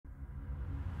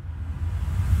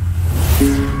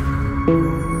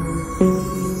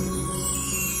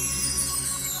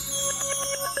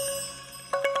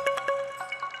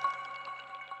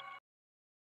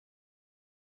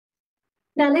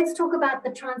Now, let's talk about the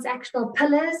transactional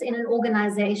pillars in an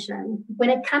organization.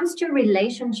 When it comes to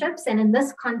relationships, and in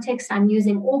this context, I'm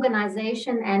using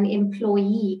organization and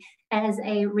employee as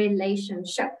a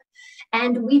relationship.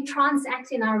 And we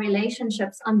transact in our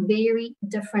relationships on many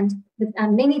different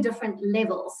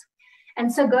levels.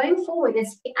 And so going forward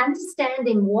is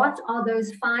understanding what are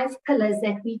those 5 pillars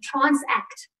that we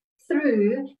transact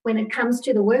through when it comes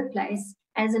to the workplace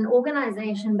as an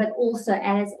organization, but also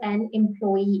as an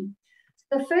employee.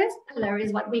 The first pillar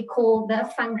is what we call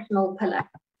the functional pillar.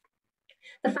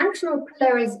 The functional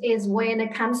pillar is when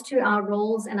it comes to our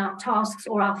roles and our tasks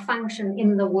or our function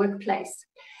in the workplace.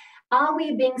 Are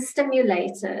we being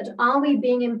stimulated? Are we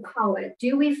being empowered?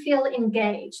 Do we feel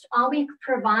engaged? Are we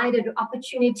provided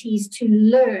opportunities to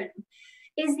learn?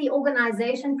 Is the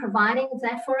organization providing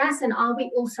that for us? And are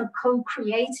we also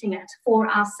co-creating it for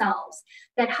ourselves?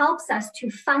 That helps us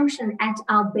to function at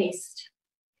our best.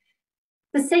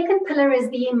 The second pillar is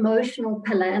the emotional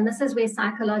pillar, and this is where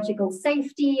psychological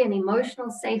safety and emotional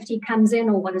safety comes in,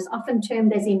 or what is often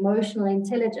termed as emotional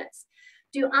intelligence.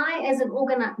 Do I as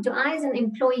an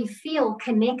employee feel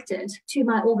connected to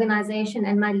my organization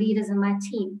and my leaders and my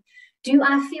team? Do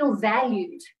I feel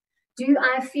valued? Do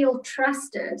I feel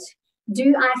trusted?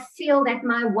 Do I feel that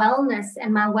my wellness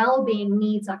and my well-being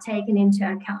needs are taken into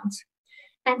account?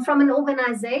 And from an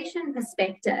organization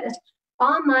perspective,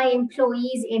 are my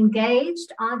employees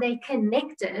engaged? Are they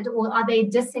connected, or are they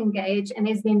disengaged? And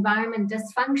is the environment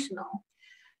dysfunctional?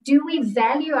 Do we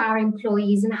value our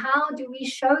employees, and how do we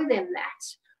show them that?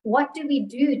 What do we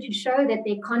do to show that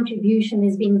their contribution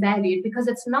is being valued? Because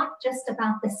it's not just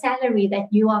about the salary that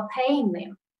you are paying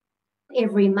them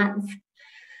every month.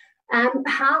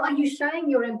 How are you showing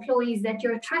your employees that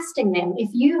you're trusting them? If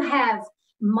you have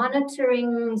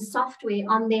monitoring software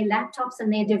on their laptops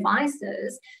and their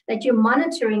devices, that you're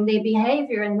monitoring their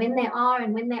behavior and when they are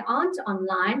and when they aren't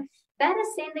online, that is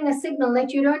sending a signal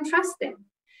that you don't trust them.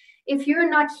 If you're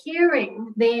not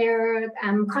hearing their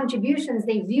contributions,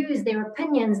 their views, their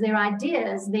opinions, their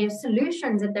ideas, their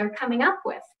solutions that they're coming up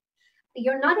with,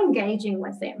 you're not engaging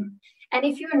with them. And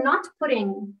if you're not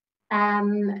putting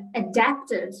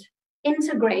adapted,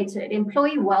 integrated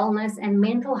employee wellness and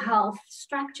mental health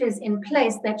structures in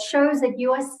place that shows that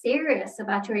you are serious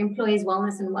about your employees'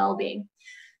 wellness and well-being,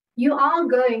 you are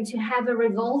going to have a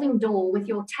revolving door with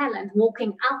your talent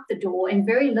walking out the door and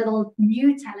very little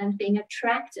new talent being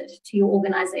attracted to your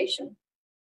organization.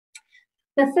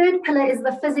 The third pillar is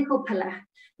the physical pillar.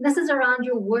 This is around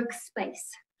your workspace.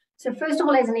 So first of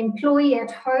all, as an employee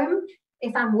at home,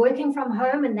 if I'm working from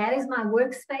home and that is my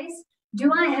workspace, do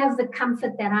I have the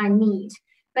comfort that I need?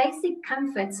 Basic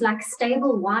comforts like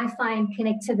stable Wi-Fi and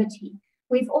connectivity.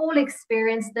 We've all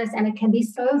experienced this, and it can be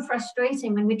so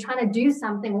frustrating when we're trying to do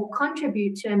something or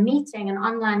contribute to a meeting, an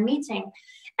online meeting,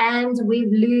 and we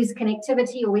lose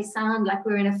connectivity or we sound like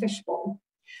we're in a fishbowl.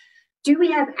 Do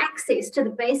we have access to the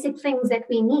basic things that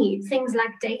we need? Things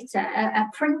like data, a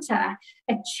printer,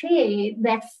 a chair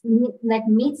that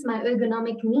meets my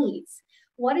ergonomic needs.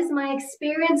 What is my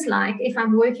experience like if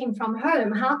I'm working from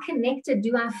home? How connected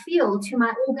do I feel to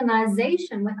my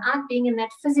organization without being in that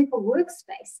physical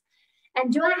workspace?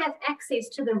 And do I have access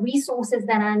to the resources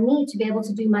that I need to be able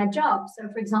to do my job? So,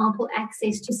 for example,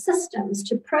 access to systems,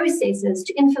 to processes,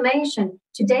 to information,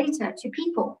 to data, to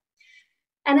people.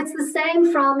 And it's the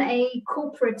same from a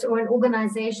corporate or an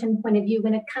organization point of view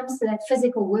when it comes to that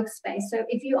physical workspace. So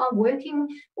if you are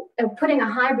putting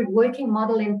a hybrid working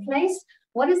model in place,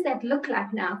 what does that look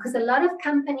like now? Because a lot of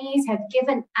companies have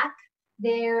given up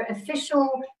their official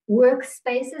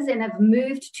workspaces and have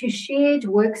moved to shared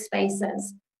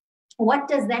workspaces. What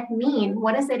does that mean?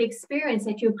 What is that experience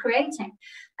that you're creating?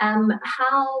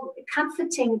 How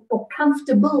comforting or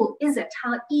comfortable is it?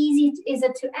 How easy is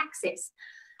it to access?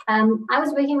 I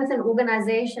was working with an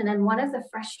organization, and one of the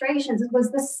frustrations, it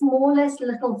was the smallest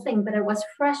little thing, but it was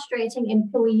frustrating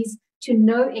employees to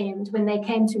no end when they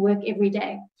came to work every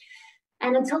day.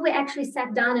 And until we actually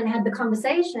sat down and had the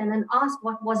conversation and asked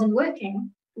what wasn't working,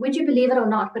 would you believe it or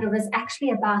not, but it was actually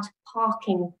about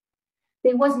parking.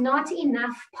 There was not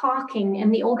enough parking in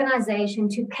the organization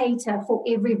to cater for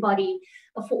everybody,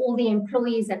 or for all the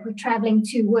employees that were traveling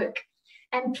to work.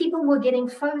 And people were getting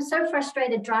so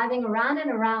frustrated driving around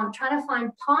and around trying to find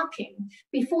parking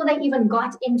before they even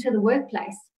got into the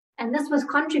workplace. And this was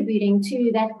contributing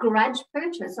to that grudge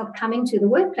purchase of coming to the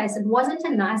workplace. It wasn't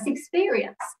a nice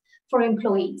experience for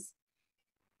employees.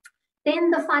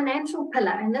 Then the financial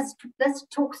pillar, and this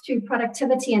talks to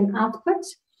productivity and output.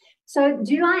 So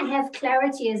do I have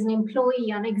clarity as an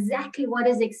employee on exactly what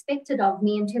is expected of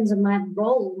me in terms of my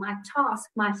role, my task,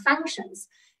 my functions?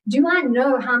 Do I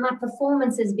know how my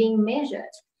performance is being measured?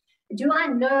 Do I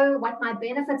know what my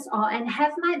benefits are, and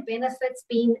have my benefits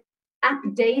been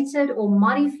updated or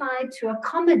modified to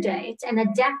accommodate and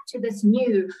adapt to this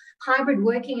new hybrid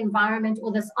working environment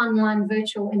or this online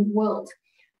virtual world?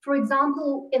 For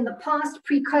example, in the past,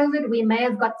 pre-COVID, we may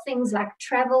have got things like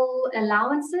travel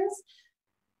allowances.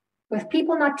 With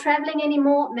people not traveling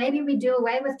anymore, maybe we do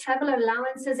away with travel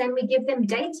allowances and we give them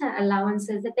data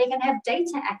allowances that they can have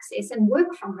data access and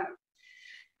work from home.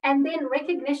 And then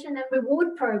recognition and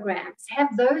reward programs,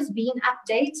 have those been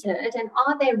updated, and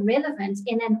are they relevant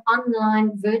in an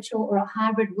online, virtual, or a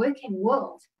hybrid working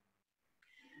world?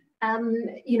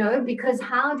 Because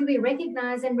how do we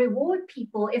recognize and reward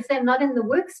people if they're not in the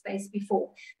workspace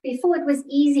before? Before it was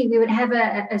easy. We would have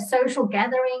a social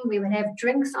gathering, we would have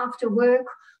drinks after work,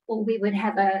 or we would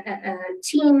have a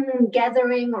team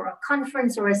gathering or a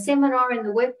conference or a seminar in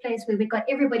the workplace where we got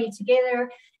everybody together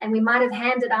and we might have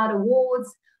handed out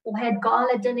awards or had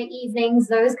gala dinner evenings,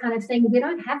 those kind of things. We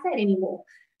don't have that anymore.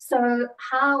 So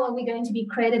how are we going to be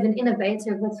creative and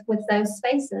innovative with those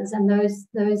spaces and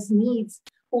those needs?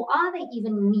 Or are they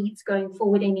even needs going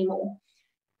forward anymore?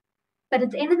 But at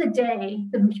the end of the day,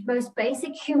 the most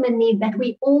basic human need that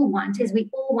we all want is we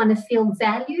all want to feel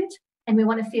valued and we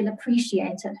want to feel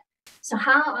appreciated. So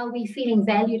how are we feeling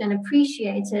valued and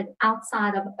appreciated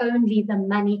outside of only the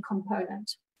money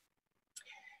component?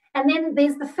 And then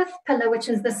there's the fifth pillar, which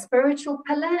is the spiritual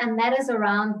pillar, and that is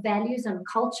around values and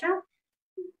culture.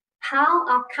 How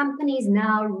are companies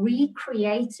now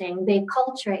recreating their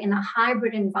culture in a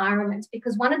hybrid environment?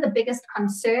 Because one of the biggest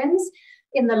concerns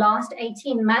in the last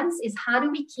 18 months is how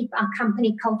do we keep our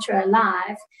company culture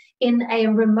alive in a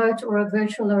remote or a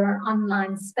virtual or an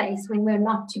online space when we're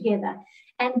not together?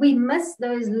 And we miss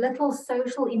those little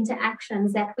social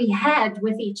interactions that we had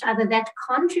with each other that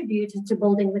contributed to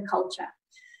building the culture.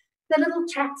 The little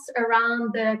chats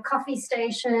around the coffee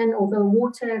station or the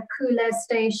water cooler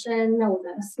station or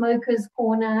the smoker's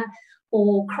corner,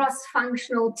 or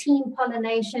cross-functional team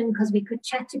pollination because we could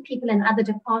chat to people in other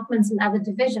departments and other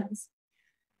divisions.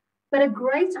 But a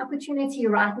great opportunity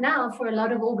right now for a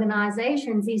lot of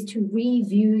organizations is to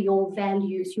review your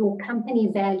values, your company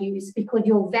values, because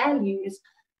your values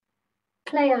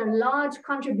play a large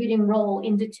contributing role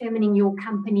in determining your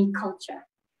company culture.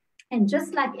 And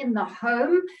just like in the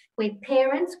home, where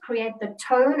parents create the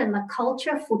tone and the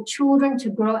culture for children to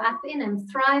grow up in and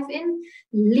thrive in,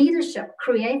 leadership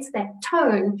creates that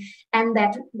tone and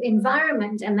that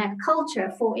environment and that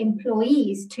culture for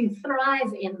employees to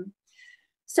thrive in.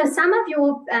 So some of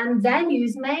your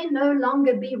values may no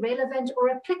longer be relevant or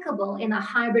applicable in a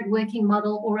hybrid working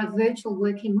model or a virtual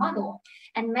working model.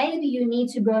 And maybe you need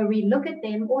to go relook at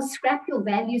them or scrap your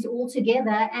values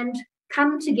altogether and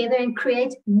come together and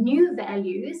create new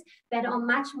values that are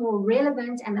much more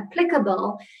relevant and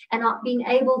applicable and are being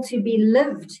able to be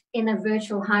lived in a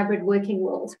virtual hybrid working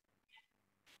world.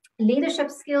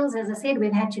 Leadership skills, as I said,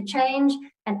 we've had to change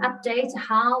and update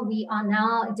how we are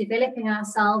now developing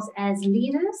ourselves as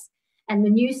leaders and the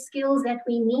new skills that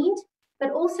we need,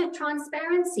 but also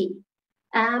transparency.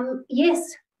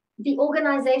 Yes, the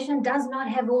organization does not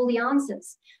have all the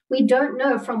answers. We don't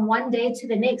know from one day to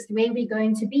the next where we're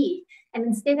going to be. And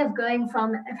instead of going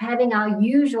from having our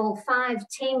usual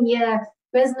 5-10-year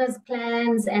business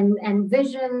plans and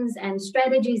visions and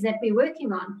strategies that we're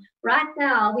working on, right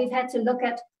now we've had to look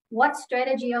at what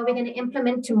strategy are we going to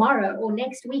implement tomorrow or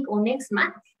next week or next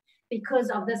month because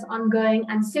of this ongoing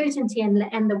uncertainty and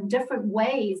the different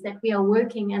ways that we are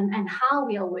working and how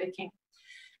we are working.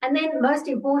 And then most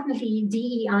importantly,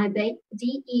 DEIAB,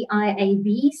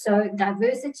 so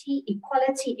diversity,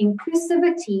 equality,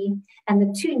 inclusivity, and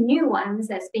the two new ones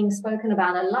that's being spoken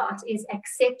about a lot is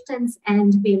acceptance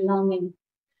and belonging.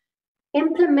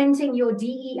 Implementing your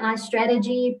DEI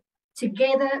strategy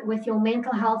together with your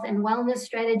mental health and wellness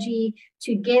strategy,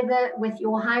 together with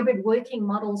your hybrid working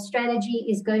model strategy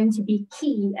is going to be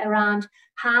key around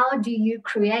how do you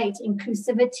create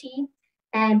inclusivity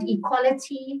and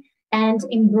equality and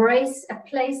embrace a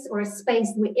place or a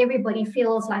space where everybody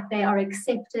feels like they are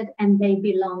accepted and they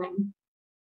belong.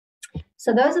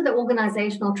 So those are the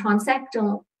organizational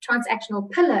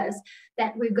transactional pillars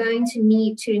that we're going to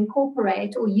need to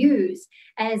incorporate or use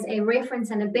as a reference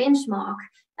and a benchmark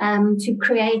to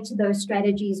create those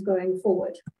strategies going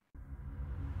forward.